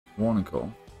Warning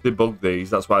call. They bugged these.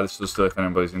 That's why this is still, if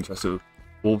anybody's interested.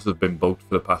 Wolves have been bugged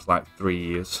for the past like 3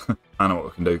 years. I know what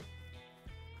we can do.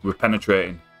 We're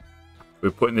penetrating.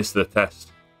 We're putting this to the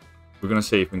test. We're going to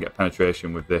see if we can get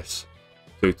penetration with this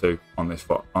 2-2 on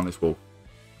this wolf.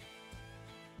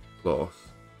 Close.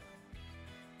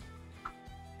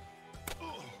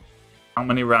 How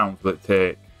many rounds will it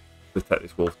take to take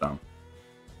this wolf down?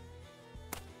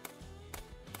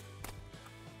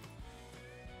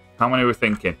 How many are we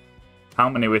thinking? How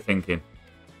many are we thinking?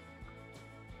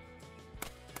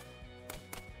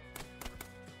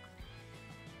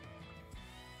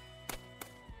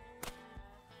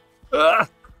 Ah!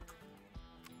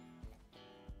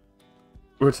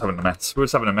 We're just having a mess. We're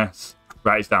just having a mess.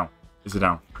 Right, he's down. Is he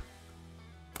down?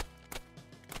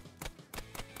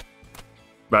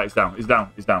 Right, he's down. He's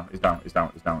down. He's down. He's down. He's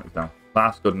down. He's down. He's down.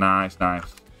 That's good. Nice,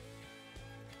 nice.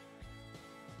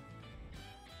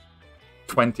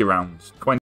 20 rounds. 20